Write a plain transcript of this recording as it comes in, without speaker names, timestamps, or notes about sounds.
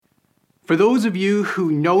For those of you who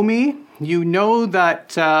know me, you know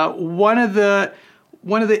that one of the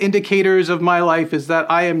indicators of my life is that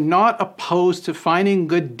I am not opposed to finding a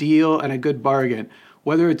good deal and a good bargain.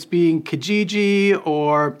 Whether it's being Kijiji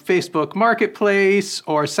or Facebook Marketplace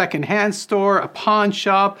or a secondhand store, a pawn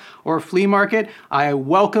shop or a flea market, I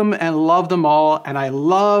welcome and love them all, and I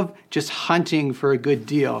love just hunting for a good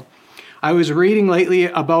deal. I was reading lately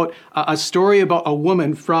about a story about a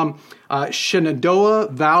woman from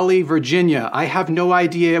Shenandoah Valley, Virginia. I have no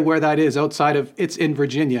idea where that is it's in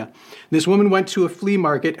Virginia. This woman went to a flea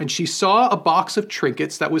market and she saw a box of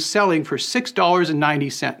trinkets that was selling for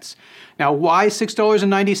 $6.90. Now, why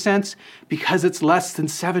 $6.90? Because it's less than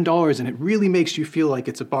 $7 and it really makes you feel like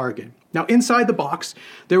it's a bargain. Now, inside the box,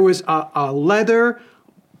 there was a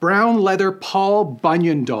brown leather Paul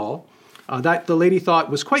Bunyan doll that the lady thought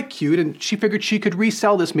was quite cute, and she figured she could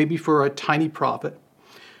resell this maybe for a tiny profit.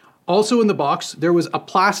 Also in the box, there was a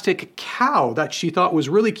plastic cow that she thought was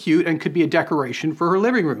really cute and could be a decoration for her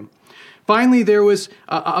living room. Finally, there was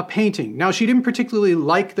a painting. Now, she didn't particularly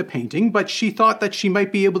like the painting, but she thought that she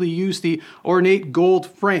might be able to use the ornate gold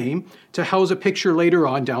frame to house a picture later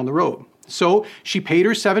on down the road. So she paid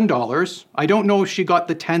her $7. I don't know if she got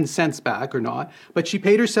the 10 cents back or not, but she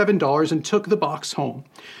paid her $7 and took the box home.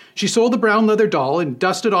 She sold the brown leather doll and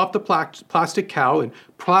dusted off the plastic cow and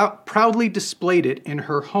proudly displayed it in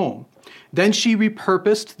her home. Then she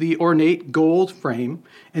repurposed the ornate gold frame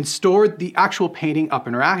and stored the actual painting up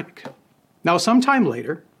in her attic. Now, sometime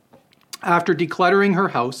later, after decluttering her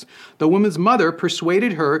house, the woman's mother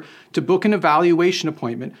persuaded her to book an evaluation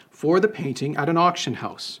appointment for the painting at an auction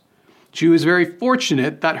house. She was very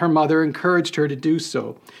fortunate that her mother encouraged her to do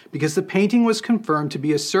so, because the painting was confirmed to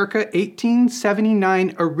be a circa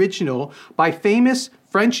 1879 original by famous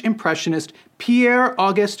French impressionist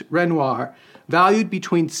Pierre-Auguste Renoir, valued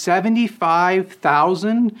between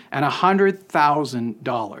 $75,000 and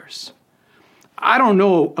 $100,000. I don't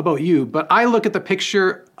know about you, but I look at the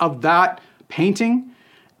picture of that painting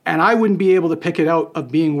and I wouldn't be able to pick it out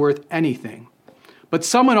of being worth anything. But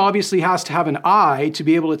someone obviously has to have an eye to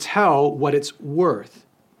be able to tell what it's worth.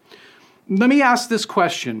 Let me ask this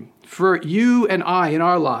question for you and I in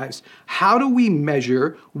our lives. How do we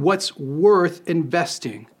measure what's worth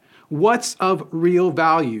investing? What's of real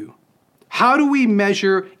value? How do we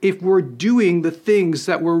measure if we're doing the things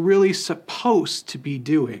that we're really supposed to be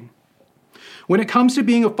doing? When it comes to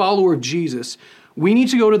being a follower of Jesus, we need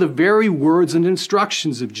to go to the very words and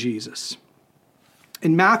instructions of Jesus.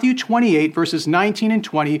 In Matthew 28, verses 19 and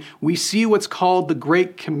 20, we see what's called the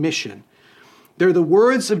Great Commission. They're the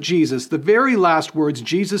words of Jesus, the very last words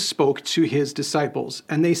Jesus spoke to his disciples.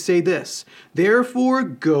 And they say this: "Therefore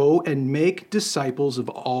go and make disciples of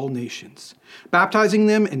all nations, baptizing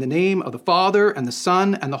them in the name of the Father and the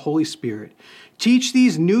Son and the Holy Spirit. Teach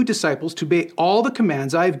these new disciples to obey all the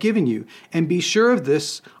commands I have given you, and be sure of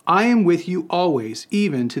this, I am with you always,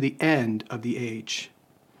 even to the end of the age."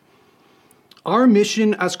 Our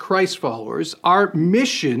mission as Christ followers, our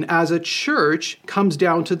mission as a church comes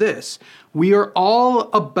down to this. We are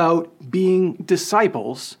all about being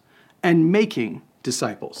disciples and making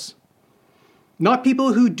disciples. Not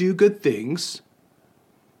people who do good things,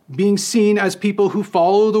 being seen as people who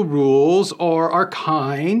follow the rules or are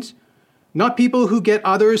kind, not people who get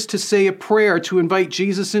others to say a prayer to invite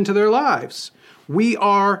Jesus into their lives. We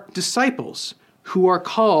are disciples who are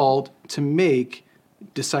called to make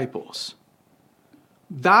disciples.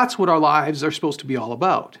 That's what our lives are supposed to be all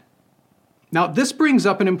about. Now, this brings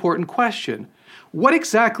up an important question. What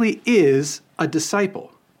exactly is a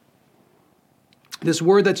disciple? This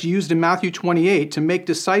word that's used in Matthew 28, to make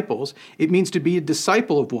disciples, it means to be a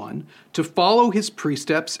disciple of one, to follow his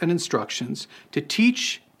precepts and instructions, to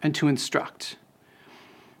teach and to instruct.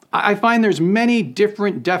 I find there's many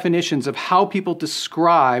different definitions of how people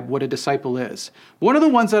describe what a disciple is. One of the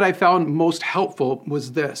ones that I found most helpful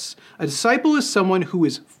was this: a disciple is someone who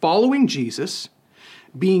is following Jesus,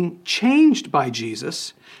 being changed by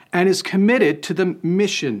Jesus, and is committed to the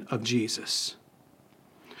mission of Jesus.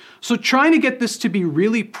 So trying to get this to be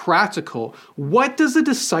really practical, what does a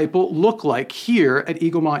disciple look like here at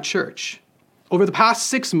Eaglemont Church? Over the past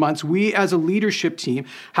 6 months, we as a leadership team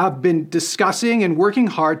have been discussing and working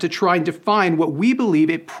hard to try and define what we believe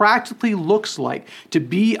it practically looks like to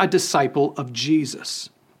be a disciple of Jesus.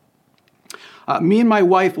 Me and my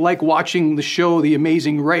wife like watching the show The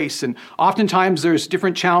Amazing Race, and oftentimes there's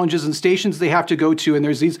different challenges and stations they have to go to, and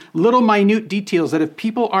there's these little minute details that if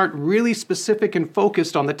people aren't really specific and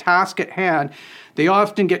focused on the task at hand, they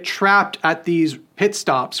often get trapped at these pit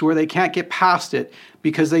stops where they can't get past it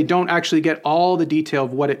because they don't actually get all the detail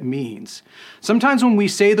of what it means. Sometimes when we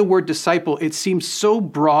say the word disciple, it seems so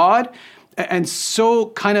broad and so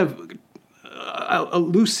kind of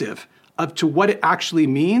elusive of to what it actually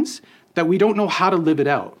means that we don't know how to live it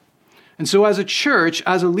out. And so as a church,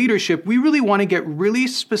 as a leadership, we really want to get really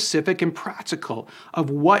specific and practical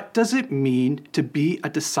of what does it mean to be a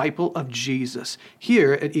disciple of Jesus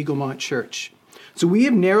here at Eaglemont Church. So we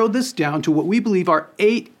have narrowed this down to what we believe are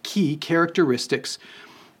 8 key characteristics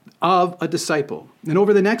of a disciple. And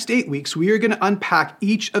over the next 8 weeks, we are going to unpack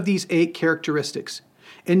each of these 8 characteristics.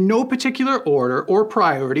 In no particular order or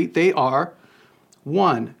priority, they are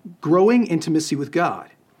 1, growing intimacy with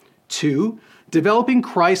God. 2, developing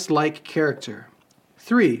Christ-like character.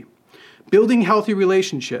 3, building healthy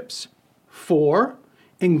relationships. 4,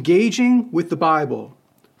 engaging with the Bible.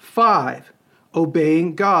 5,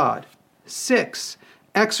 obeying God. 6,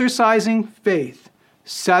 exercising faith.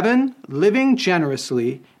 7, living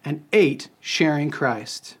generously. And 8, sharing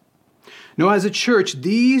Christ. Now, as a church,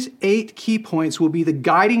 these 8 key points will be the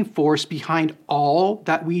guiding force behind all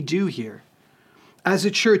that we do here. As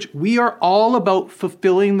a church, we are all about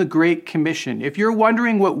fulfilling the Great Commission. If you're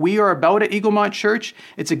wondering what we are about at Eaglemont Church,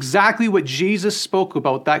 it's exactly what Jesus spoke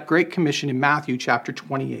about, that Great Commission in Matthew chapter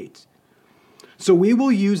 28. So we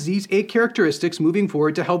will use these 8 characteristics moving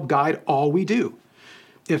forward to help guide all we do.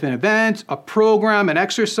 If an event, a program, an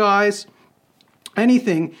exercise,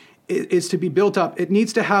 anything is to be built up, it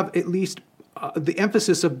needs to have at least the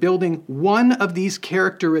emphasis of building one of these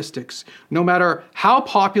characteristics. No matter how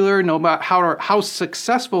popular, no matter how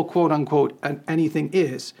successful, quote unquote, anything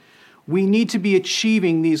is, we need to be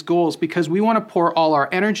achieving these goals because we want to pour all our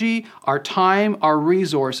energy, our time, our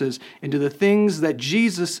resources into the things that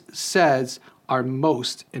Jesus says are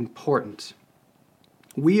most important.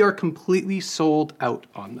 We are completely sold out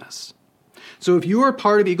on this. So if you are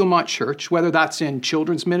part of Eaglemont Church, whether that's in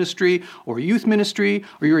children's ministry or youth ministry,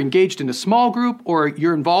 or you're engaged in a small group, or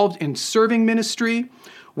you're involved in serving ministry,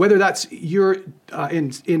 whether that's you're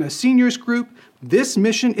in a seniors group, this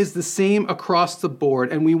mission is the same across the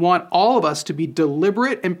board. And we want all of us to be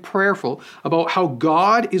deliberate and prayerful about how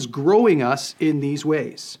God is growing us in these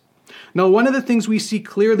ways. Now, one of the things we see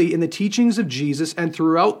clearly in the teachings of Jesus and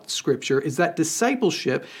throughout Scripture is that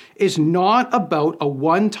discipleship is not about a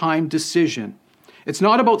one-time decision. It's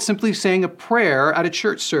not about simply saying a prayer at a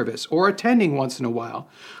church service or attending once in a while,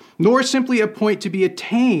 nor simply a point to be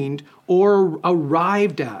attained or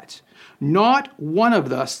arrived at. Not one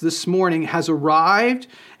of us this morning has arrived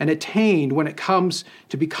and attained when it comes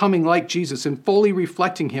to becoming like Jesus and fully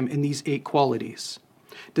reflecting him in these 8 qualities.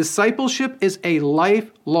 Discipleship is a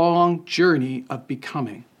lifelong journey of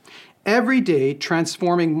becoming, every day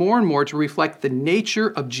transforming more and more to reflect the nature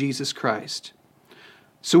of Jesus Christ.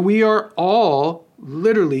 So we are all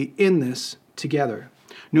literally in this together.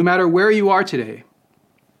 No matter where you are today,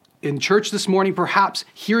 in church this morning, perhaps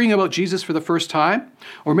hearing about Jesus for the first time,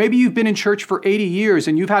 or maybe you've been in church for 80 years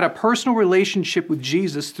and you've had a personal relationship with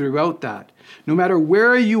Jesus throughout that. No matter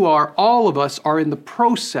where you are, all of us are in the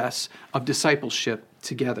process of discipleship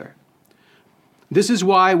together. This is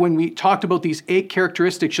why when we talked about these 8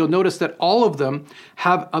 characteristics, you'll notice that all of them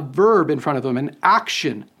have a verb in front of them, an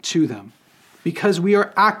action to them, because we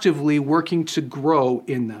are actively working to grow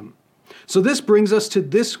in them. So this brings us to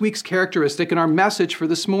this week's characteristic and our message for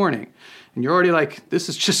this morning. And you're already like, this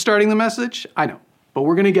is just starting the message? I know, but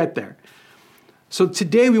we're going to get there. So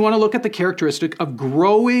today we want to look at the characteristic of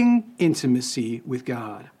growing intimacy with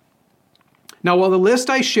God. Now, while the list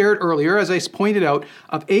I shared earlier, as I pointed out,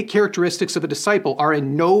 of 8 characteristics of a disciple are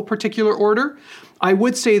in no particular order, I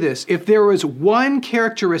would say this: if there was one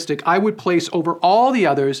characteristic I would place over all the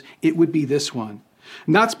others, it would be this one.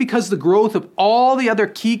 And that's because the growth of all the other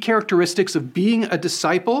key characteristics of being a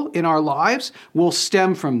disciple in our lives will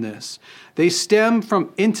stem from this. They stem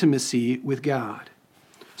from intimacy with God.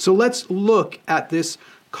 So let's look at this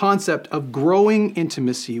concept of growing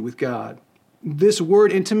intimacy with God. This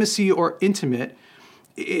word intimacy or intimate,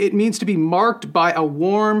 it means to be marked by a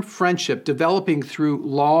warm friendship developing through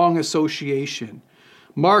long association,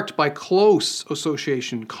 marked by close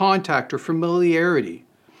association, contact, or familiarity.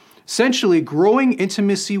 Essentially, growing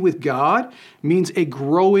intimacy with God means a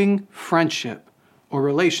growing friendship or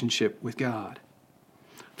relationship with God.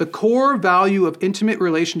 The core value of intimate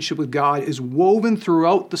relationship with God is woven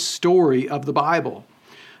throughout the story of the Bible.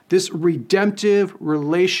 This redemptive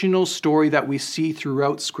relational story that we see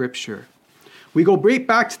throughout Scripture. We go right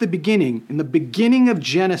back to the beginning. In the beginning of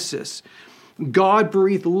Genesis, God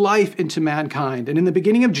breathed life into mankind. And in the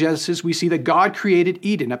beginning of Genesis, we see that God created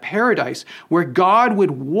Eden, a paradise where God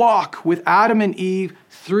would walk with Adam and Eve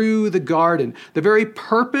through the garden. The very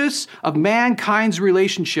purpose of mankind's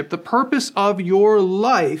relationship, the purpose of your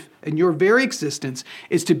life and your very existence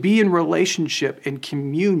is to be in relationship and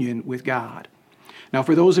communion with God. Now,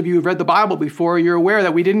 for those of you who've read the Bible before, you're aware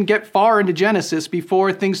that we didn't get far into Genesis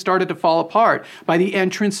before things started to fall apart by the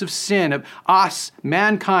entrance of sin, of us,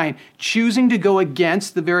 mankind, choosing to go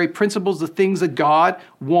against the very principles, the things that God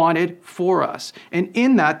wanted for us. And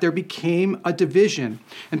in that, there became a division.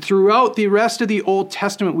 And throughout the rest of the Old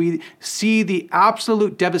Testament, we see the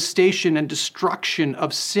absolute devastation and destruction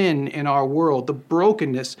of sin in our world, the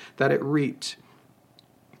brokenness that it reaped.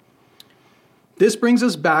 This brings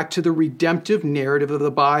us back to the redemptive narrative of the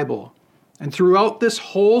Bible. And throughout this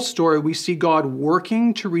whole story, we see God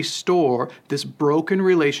working to restore this broken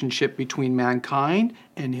relationship between mankind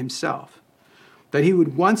and himself. That he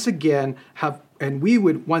would once again have, and we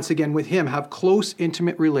would once again with him, have close,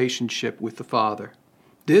 intimate relationship with the Father.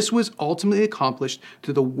 This was ultimately accomplished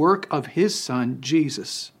through the work of his Son,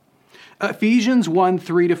 Jesus. Ephesians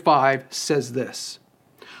 1:3-5 says this,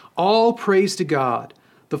 "All praise to God,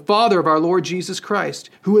 the Father of our Lord Jesus Christ,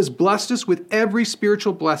 who has blessed us with every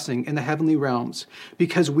spiritual blessing in the heavenly realms,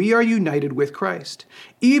 because we are united with Christ.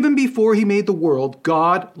 Even before he made the world,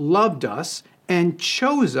 God loved us and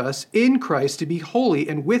chose us in Christ to be holy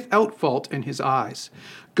and without fault in his eyes.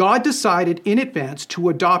 God decided in advance to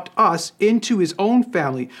adopt us into his own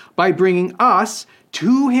family by bringing us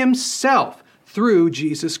to himself through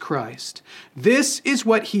Jesus Christ. This is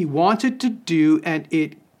what he wanted to do, and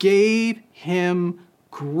it gave him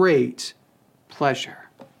great pleasure."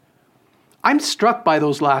 I'm struck by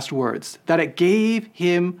those last words, that it gave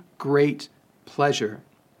him great pleasure.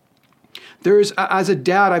 As a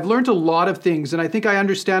dad, I've learned a lot of things, and I think I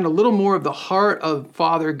understand a little more of the heart of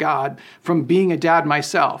Father God from being a dad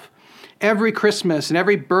myself. Every Christmas and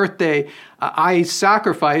every birthday, I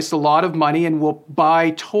sacrifice a lot of money and will buy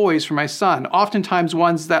toys for my son, oftentimes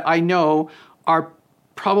ones that I know are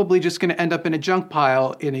probably just going to end up in a junk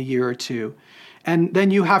pile in a year or two. And then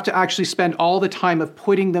you have to actually spend all the time of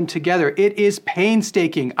putting them together. It is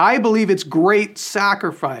painstaking. I believe it's great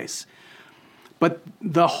sacrifice. But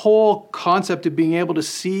the whole concept of being able to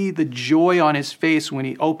see the joy on his face when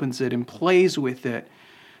he opens it and plays with it,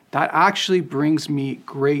 that actually brings me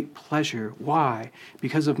great pleasure. Why?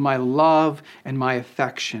 Because of my love and my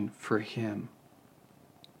affection for him.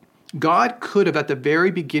 God could have, at the very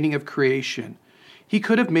beginning of creation, he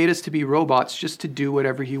could have made us to be robots just to do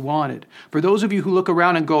whatever he wanted. For those of you who look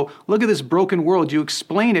around and go, look at this broken world, you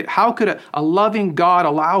explain it. How could a loving God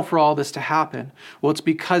allow for all this to happen? Well, it's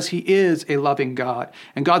because he is a loving God.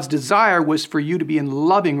 And God's desire was for you to be in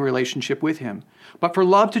loving relationship with him. But for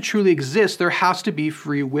love to truly exist, there has to be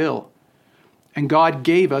free will. And God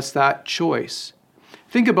gave us that choice.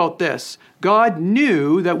 Think about this. God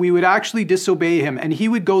knew that we would actually disobey him, and he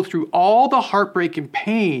would go through all the heartbreak and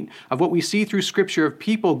pain of what we see through Scripture of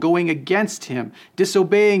people going against him,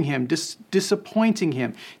 disobeying him, disappointing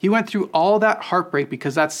him. He went through all that heartbreak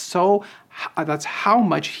because that's how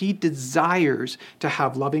much he desires to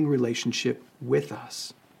have loving relationship with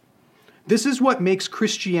us. This is what makes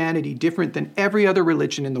Christianity different than every other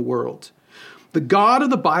religion in the world. The God of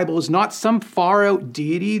the Bible is not some far-out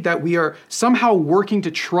deity that we are somehow working to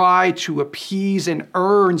try to appease and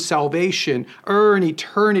earn salvation, earn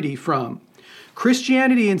eternity from.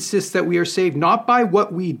 Christianity insists that we are saved not by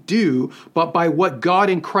what we do, but by what God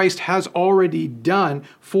in Christ has already done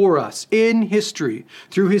for us in history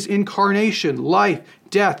through his incarnation, life,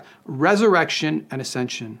 death, resurrection, and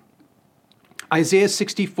ascension. Isaiah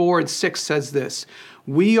 64:6 says this,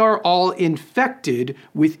 "We are all infected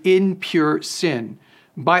with impure sin."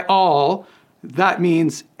 By all, that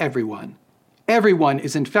means everyone. Everyone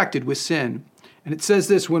is infected with sin. And it says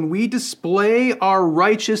this, "When we display our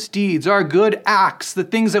righteous deeds, our good acts, the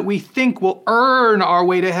things that we think will earn our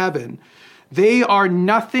way to heaven, they are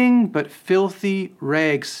nothing but filthy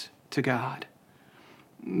rags to God."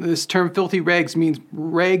 This term filthy rags means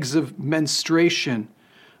rags of menstruation.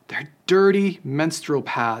 They're dirty menstrual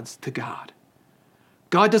pads to God.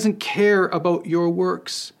 God doesn't care about your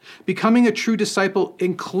works. Becoming a true disciple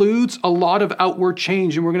includes a lot of outward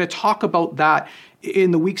change, and we're going to talk about that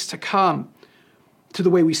in the weeks to come, to the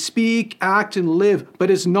way we speak, act, and live,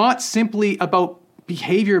 but it's not simply about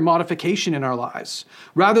behavior modification in our lives.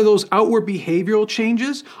 Rather, those outward behavioral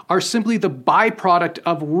changes are simply the byproduct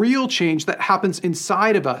of real change that happens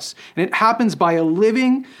inside of us. And it happens by a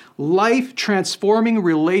living, life-transforming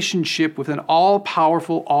relationship with an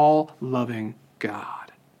all-powerful, all-loving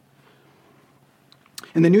God.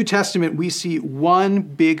 In the New Testament, we see one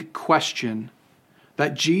big question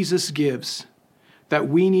that Jesus gives that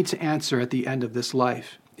we need to answer at the end of this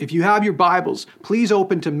life. If you have your Bibles, please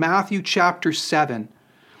open to Matthew chapter 7.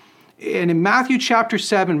 And in Matthew chapter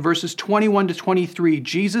 7, verses 21 to 23,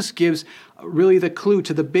 Jesus gives really the clue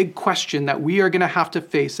to the big question that we are going to have to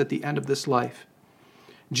face at the end of this life.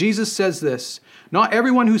 Jesus says this, "Not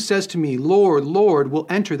everyone who says to me, 'Lord, Lord,' will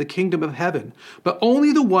enter the kingdom of heaven, but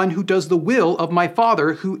only the one who does the will of my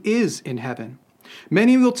Father who is in heaven.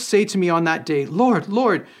 Many will say to me on that day, 'Lord,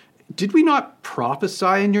 Lord, did we not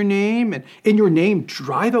prophesy in your name, and in your name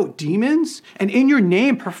drive out demons, and in your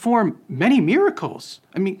name perform many miracles?'"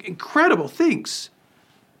 I mean, incredible things.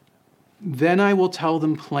 "Then I will tell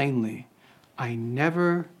them plainly, 'I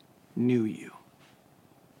never knew you.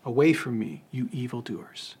 Away from me, you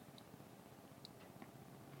evildoers.'"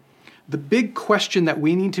 The big question that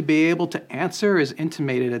we need to be able to answer is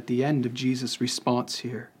intimated at the end of Jesus' response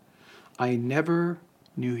here. "I never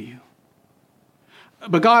knew you."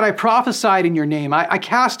 "But God, I prophesied in your name. I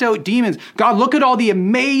cast out demons. God, look at all the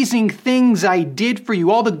amazing things I did for you,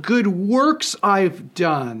 all the good works I've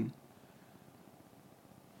done."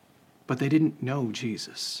 But they didn't know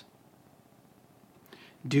Jesus.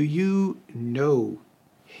 Do you know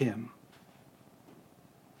him?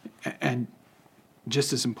 And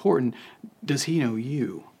just as important, does he know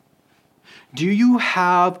you? Do you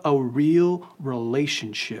have a real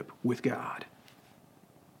relationship with God?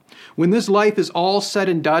 When this life is all said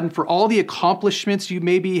and done, for all the accomplishments you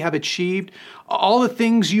maybe have achieved, all the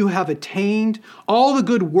things you have attained, all the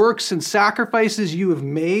good works and sacrifices you have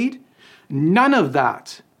made, none of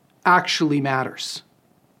that actually matters.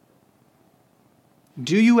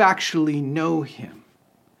 Do you actually know him?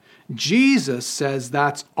 Jesus says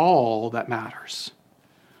that's all that matters.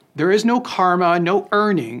 There is no karma, no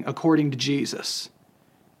earning, according to Jesus.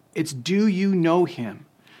 It's, do you know him?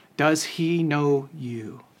 Does he know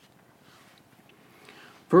you?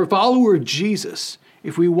 For a follower of Jesus,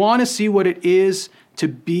 if we want to see what it is to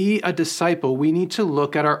be a disciple, we need to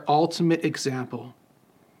look at our ultimate example.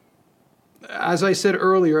 As I said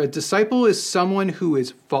earlier, a disciple is someone who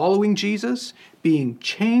is following Jesus, being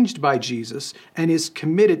changed by Jesus, and is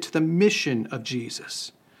committed to the mission of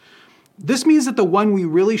Jesus. This means that the one we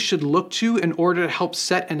really should look to in order to help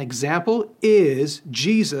set an example is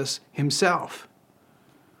Jesus himself.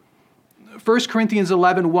 1 Corinthians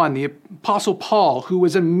 11:1, the Apostle Paul, who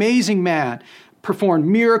was an amazing man, performed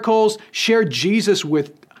miracles, shared Jesus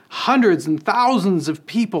with hundreds and thousands of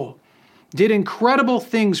people, did incredible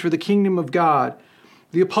things for the kingdom of God.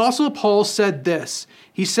 The Apostle Paul said this.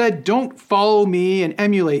 He said, "Don't follow me and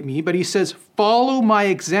emulate me," but he says, "Follow my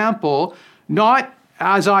example, not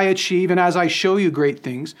as I achieve and as I show you great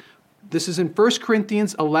things." This is in 1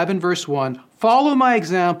 Corinthians 11, verse 1. "Follow my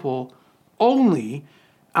example only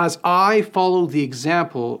as I follow the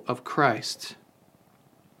example of Christ."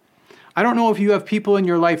 I don't know if you have people in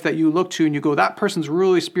your life that you look to and you go, "That person's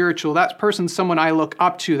really spiritual. That person's someone I look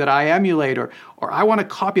up to, that I emulate, or I want to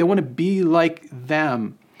copy. I want to be like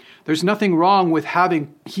them." There's nothing wrong with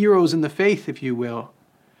having heroes in the faith, if you will.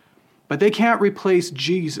 But they can't replace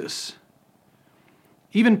Jesus.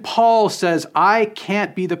 Even Paul says, "I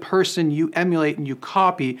can't be the person you emulate and you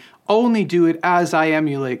copy. Only do it as I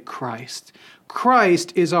emulate Christ."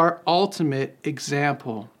 Christ is our ultimate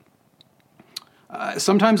example.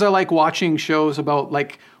 Sometimes I like watching shows about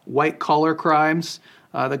like white collar crimes,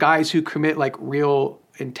 the guys who commit like real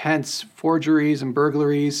intense forgeries and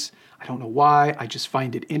burglaries. I don't know why, I just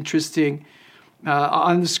find it interesting.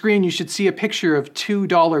 On the screen, you should see a picture of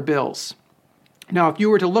 $2 bills. Now, if you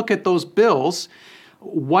were to look at those bills,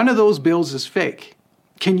 one of those bills is fake.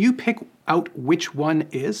 Can you pick out which one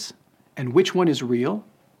is and which one is real?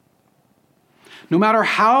 No matter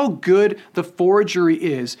how good the forgery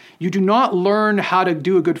is, you do not learn how to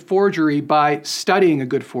do a good forgery by studying a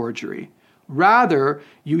good forgery. Rather,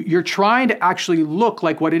 you're trying to actually look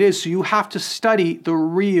like what it is, so you have to study the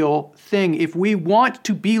real thing. If we want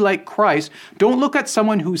to be like Christ, don't look at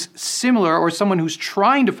someone who's similar or someone who's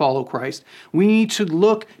trying to follow Christ. We need to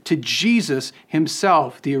look to Jesus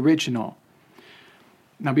himself, the original.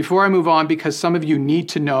 Now, before I move on, because some of you need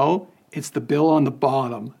to know, it's the bill on the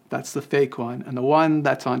bottom. That's the fake one. And the one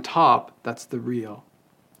that's on top, that's the real.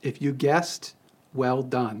 If you guessed, well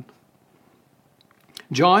done.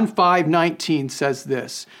 John 5:19 says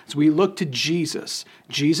this, as we look to Jesus,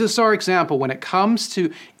 our example, when it comes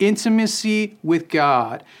to intimacy with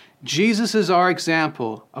God, Jesus is our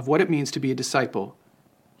example of what it means to be a disciple.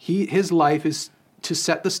 His life is to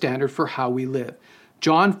set the standard for how we live.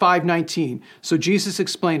 John 5:19. So Jesus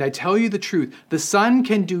explained, "I tell you the truth, the Son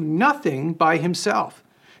can do nothing by himself."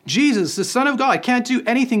 Jesus, the Son of God, can't do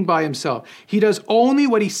anything by himself. He does only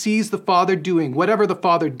what he sees the Father doing. Whatever the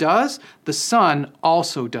Father does, the Son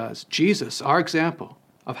also does. Jesus, our example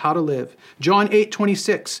of how to live. John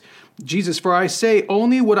 8:26. Jesus, for I say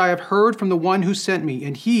only what I have heard from the one who sent me,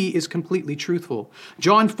 and he is completely truthful.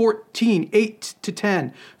 John 14,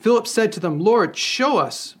 8-10. Philip said to them, Lord, show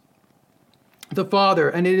us the Father,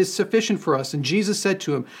 and it is sufficient for us. And Jesus said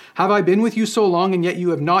to him, have I been with you so long, and yet you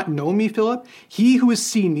have not known me, Philip? He who has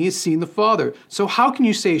seen me has seen the Father. So how can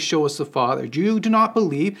you say, show us the Father? You do not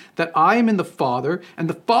believe that I am in the Father, and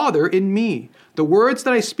the Father in me. The words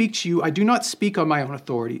that I speak to you, I do not speak on my own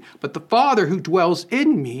authority, but the Father who dwells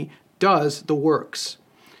in me does the works.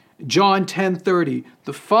 John 10:30,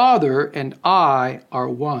 the Father and I are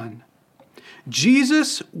one.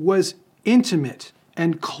 Jesus was intimate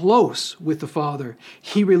and close with the Father.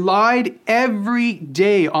 He relied every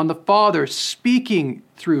day on the Father speaking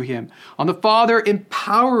through him, on the Father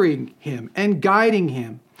empowering him and guiding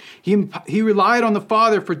him. He relied on the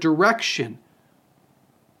Father for direction.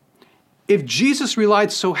 If Jesus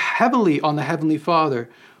relied so heavily on the Heavenly Father,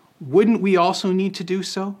 wouldn't we also need to do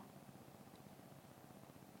so?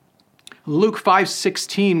 Luke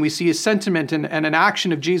 5:16, we see a sentiment and an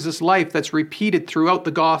action of Jesus' life that's repeated throughout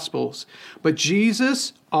the Gospels. But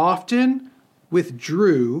Jesus often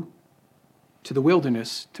withdrew to the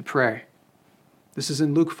wilderness to pray. This is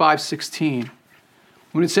in Luke 5:16.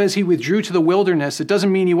 When it says he withdrew to the wilderness, it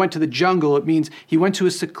doesn't mean he went to the jungle. It means he went to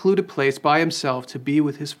a secluded place by himself to be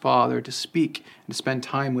with his Father, to speak and to spend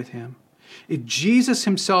time with him. If Jesus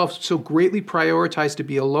himself so greatly prioritized to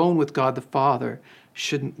be alone with God the Father,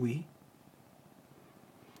 shouldn't we?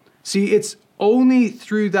 See, it's only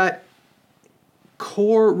through that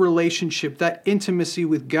core relationship, that intimacy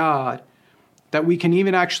with God, that we can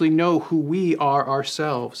even actually know who we are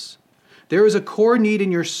ourselves. There is a core need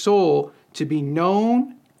in your soul to be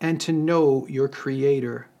known and to know your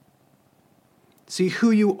Creator. See,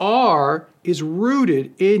 who you are is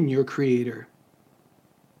rooted in your Creator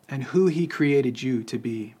and who He created you to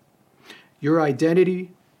be. Your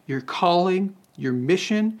identity, your calling, your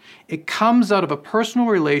mission, it comes out of a personal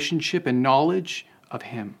relationship and knowledge of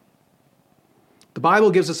Him. The Bible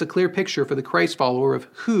gives us a clear picture for the Christ follower of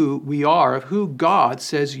who we are, of who God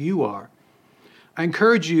says you are. I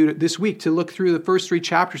encourage you this week to look through the first 3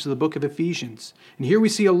 chapters of the book of Ephesians. And here we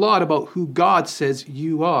see a lot about who God says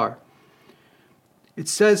you are. It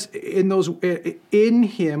says in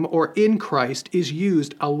Him or in Christ is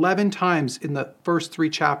used 11 times in the first 3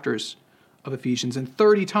 chapters of Ephesians and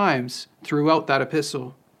 30 times throughout that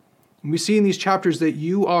epistle. And we see in these chapters that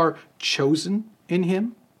you are chosen in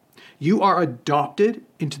Him. You are adopted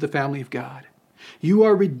into the family of God. You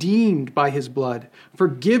are redeemed by His blood,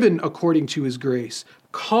 forgiven according to His grace,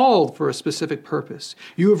 called for a specific purpose.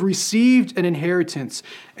 You have received an inheritance,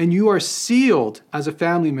 and you are sealed as a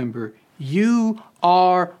family member. You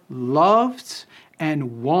are loved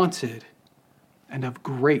and wanted and of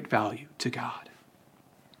great value to God.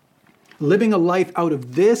 Living a life out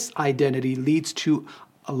of this identity leads to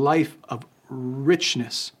a life of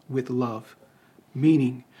richness with love,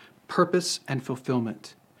 meaning, purpose, and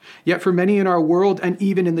fulfillment. Yet for many in our world and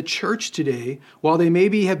even in the church today, while they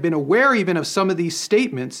maybe have been aware even of some of these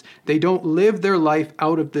statements, they don't live their life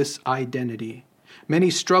out of this identity. Many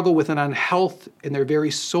struggle with an unhealth in their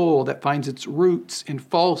very soul that finds its roots in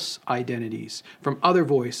false identities from other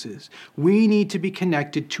voices. We need to be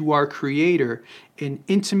connected to our Creator in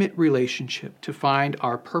intimate relationship to find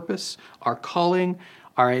our purpose, our calling,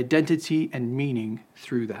 our identity, and meaning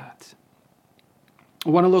through that. I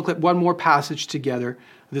want to look at one more passage together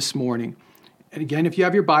this morning. And again, if you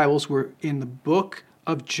have your Bibles, we're in the book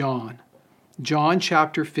of John. John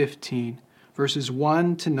chapter 15, verses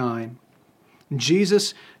 1-9.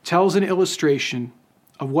 Jesus tells an illustration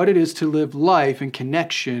of what it is to live life in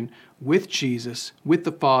connection with Jesus, with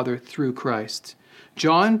the Father, through Christ.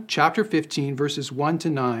 John chapter 15, verses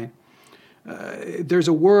 1-9. There's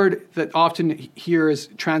a word that often here is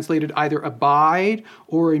translated either abide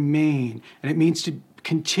or remain, and it means to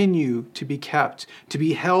continue to be kept, to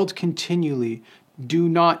be held continually, do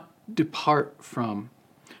not depart from.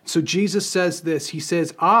 So Jesus says this, He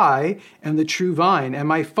says, I am the true vine, and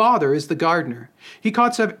my Father is the gardener. He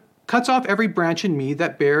cuts off every branch in me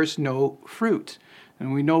that bears no fruit.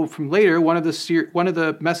 And we know from later, one of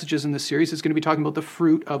the messages in this series is going to be talking about the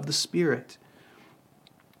fruit of the Spirit.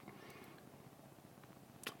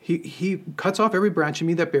 He cuts off every branch in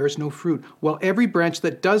me that bears no fruit, while every branch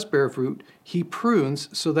that does bear fruit, He prunes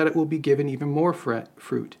so that it will be given even more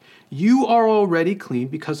fruit. You are already clean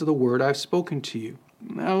because of the word I've spoken to you.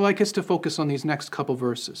 I'd like us to focus on these next couple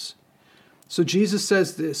verses. So Jesus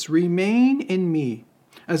says this, remain in me,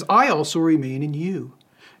 as I also remain in you.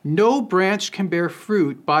 No branch can bear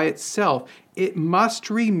fruit by itself. It must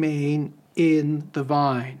remain in the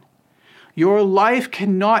vine. Your life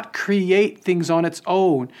cannot create things on its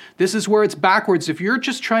own. This is where it's backwards. If you're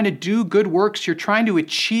just trying to do good works, you're trying to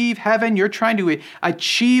achieve heaven, you're trying to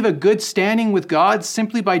achieve a good standing with God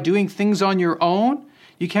simply by doing things on your own,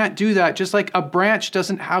 you can't do that. Just like a branch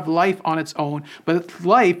doesn't have life on its own, but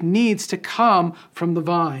life needs to come from the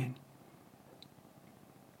vine.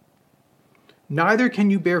 Neither can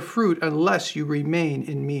you bear fruit unless you remain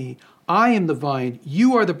in me. I am the vine,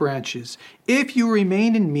 you are the branches. If you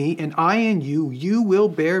remain in me and I in you, you will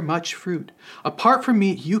bear much fruit. Apart from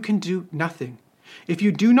me, you can do nothing. If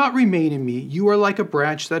you do not remain in me, you are like a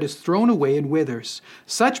branch that is thrown away and withers.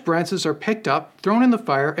 Such branches are picked up, thrown in the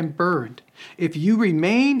fire, and burned. If you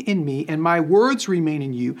remain in me and my words remain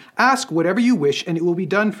in you, ask whatever you wish and it will be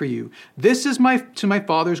done for you. This is to my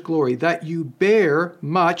Father's glory, that you bear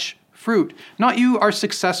much fruit. Not you are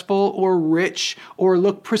successful or rich or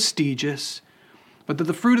look prestigious, but that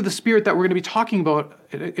the fruit of the Spirit that we're going to be talking about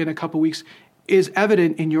in a couple weeks is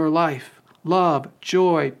evident in your life. Love,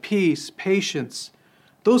 joy, peace, patience.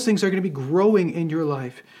 Those things are going to be growing in your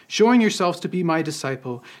life, showing yourselves to be my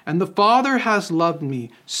disciple. And the Father has loved me,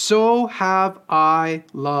 so have I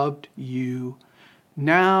loved you.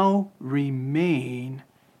 Now remain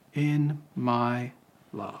in my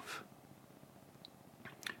love.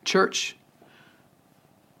 Church,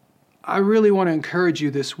 I really want to encourage you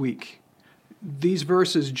this week. These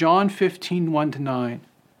verses, John 15, 1-9.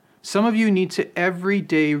 Some of you need to every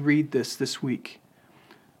day read this week.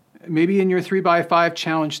 Maybe in your 3x5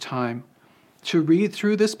 challenge time, to read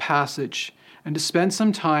through this passage and to spend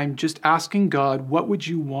some time just asking God, what would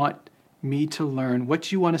you want me to learn? What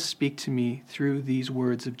do you want to speak to me through these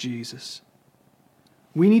words of Jesus?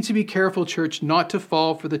 We need to be careful, church, not to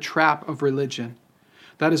fall for the trap of religion.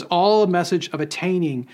 That is all a message of attaining